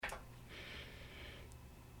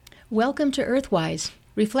Welcome to Earthwise,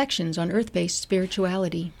 Reflections on Earth-Based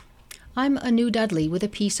Spirituality. I'm Anu Dudley with a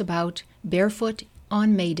piece about barefoot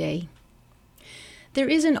on May Day. There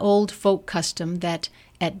is an old folk custom that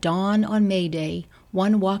at dawn on May Day,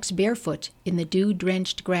 one walks barefoot in the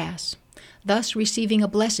dew-drenched grass, thus receiving a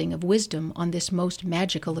blessing of wisdom on this most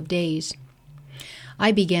magical of days.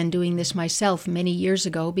 I began doing this myself many years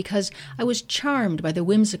ago because I was charmed by the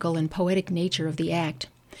whimsical and poetic nature of the act,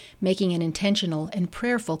 making an intentional and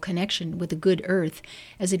prayerful connection with the good earth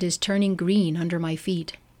as it is turning green under my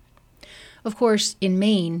feet. Of course, in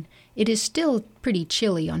Maine, it is still pretty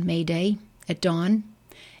chilly on May Day, at dawn,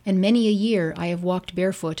 and many a year I have walked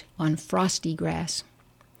barefoot on frosty grass.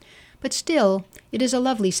 But still, it is a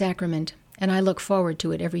lovely sacrament, and I look forward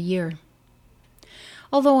to it every year.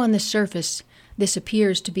 Although on the surface, this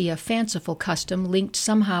appears to be a fanciful custom linked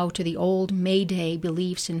somehow to the old May Day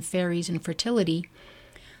beliefs in fairies and fertility,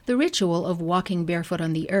 the ritual of walking barefoot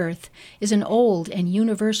on the earth is an old and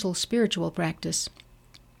universal spiritual practice.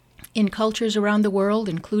 In cultures around the world,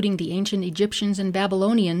 including the ancient Egyptians and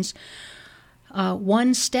Babylonians,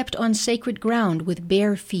 one stepped on sacred ground with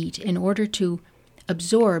bare feet in order to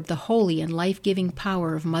absorb the holy and life-giving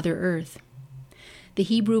power of Mother Earth. The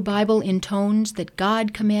Hebrew Bible intones that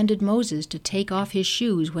God commanded Moses to take off his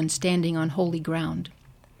shoes when standing on holy ground.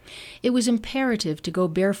 It was imperative to go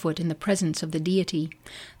barefoot in the presence of the deity,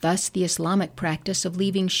 thus the Islamic practice of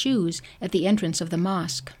leaving shoes at the entrance of the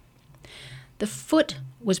mosque. The foot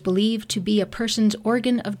was believed to be a person's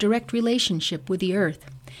organ of direct relationship with the earth,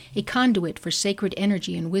 a conduit for sacred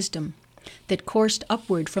energy and wisdom that coursed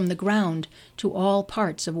upward from the ground to all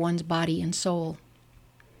parts of one's body and soul.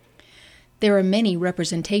 There are many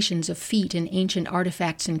representations of feet in ancient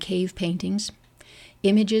artifacts and cave paintings.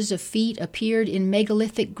 Images of feet appeared in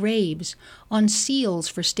megalithic graves, on seals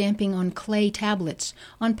for stamping on clay tablets,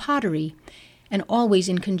 on pottery, and always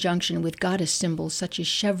in conjunction with goddess symbols such as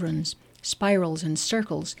chevrons, spirals, and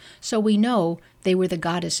circles, so we know they were the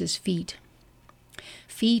goddess's feet.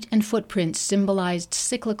 Feet and footprints symbolized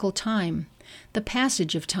cyclical time, the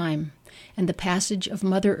passage of time, and the passage of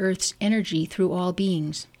Mother Earth's energy through all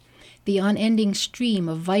beings, the unending stream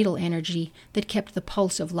of vital energy that kept the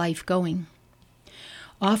pulse of life going.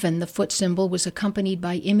 Often the foot symbol was accompanied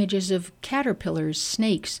by images of caterpillars,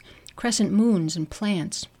 snakes, crescent moons, and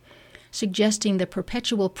plants, suggesting the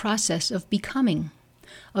perpetual process of becoming,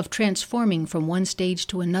 of transforming from one stage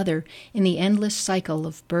to another in the endless cycle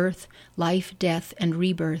of birth, life, death, and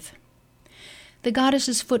rebirth. The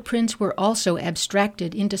goddess's footprints were also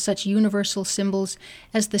abstracted into such universal symbols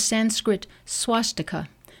as the Sanskrit swastika,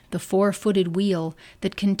 the four-footed wheel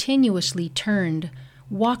that continuously turned,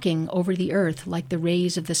 walking over the earth like the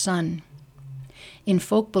rays of the sun. In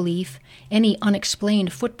folk belief, any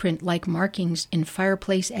unexplained footprint-like markings in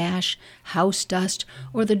fireplace ash, house dust,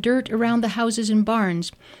 or the dirt around the houses and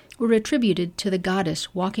barns were attributed to the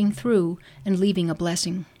goddess walking through and leaving a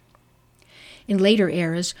blessing. In later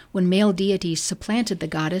eras, when male deities supplanted the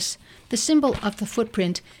goddess, the symbol of the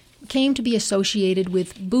footprint came to be associated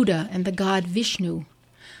with Buddha and the god Vishnu.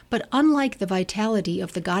 But unlike the vitality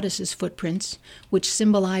of the goddess's footprints, which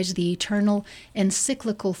symbolize the eternal and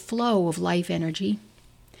cyclical flow of life energy,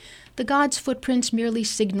 the god's footprints merely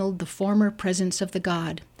signaled the former presence of the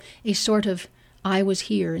god, a sort of "I was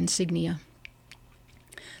here" insignia.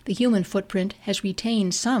 The human footprint has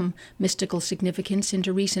retained some mystical significance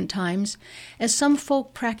into recent times, as some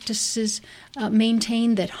folk practices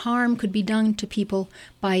maintain that harm could be done to people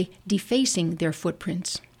by defacing their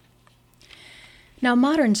footprints. Now,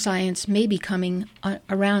 modern science may be coming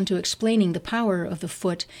around to explaining the power of the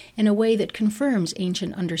foot in a way that confirms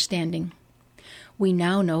ancient understanding. We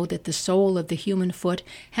now know that the sole of the human foot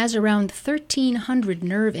has around 1,300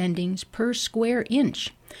 nerve endings per square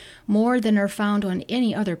inch, more than are found on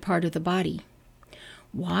any other part of the body.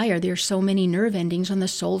 Why are there so many nerve endings on the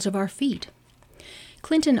soles of our feet?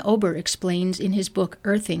 Clinton Ober explains in his book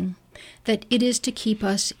Earthing that it is to keep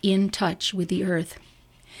us in touch with the earth.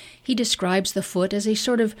 He describes the foot as a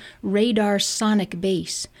sort of radar sonic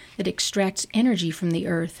base that extracts energy from the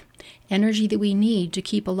earth, energy that we need to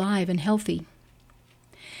keep alive and healthy.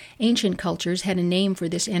 Ancient cultures had a name for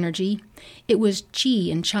this energy. It was Qi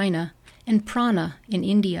in China and Prana in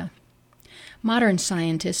India. Modern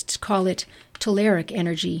scientists call it telluric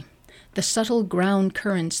energy, the subtle ground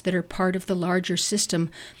currents that are part of the larger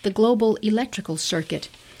system, the global electrical circuit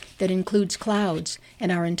that includes clouds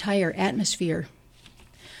and our entire atmosphere.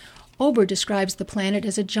 Ober describes the planet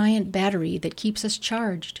as a giant battery that keeps us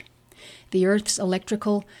charged. The Earth's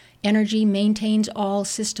electrical energy maintains all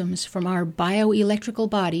systems, from our bioelectrical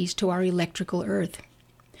bodies to our electrical Earth.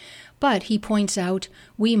 But he points out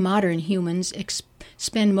we modern humans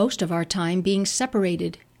spend most of our time being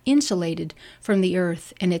separated, insulated from the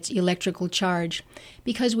earth and its electrical charge,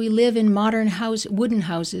 because we live in modern wooden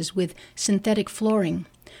houses with synthetic flooring,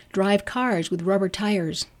 drive cars with rubber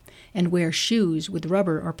tires, and wear shoes with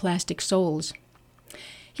rubber or plastic soles.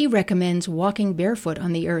 He recommends walking barefoot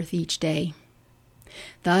on the earth each day.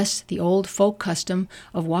 Thus, the old folk custom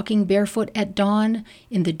of walking barefoot at dawn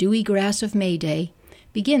in the dewy grass of May Day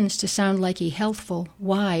begins to sound like a healthful,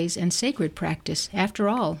 wise, and sacred practice after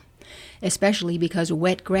all, especially because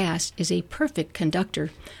wet grass is a perfect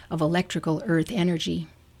conductor of electrical earth energy.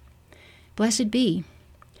 Blessed be.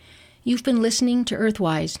 You've been listening to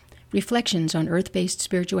Earthwise, Reflections on Earth-Based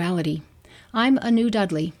Spirituality. I'm Anu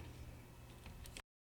Dudley.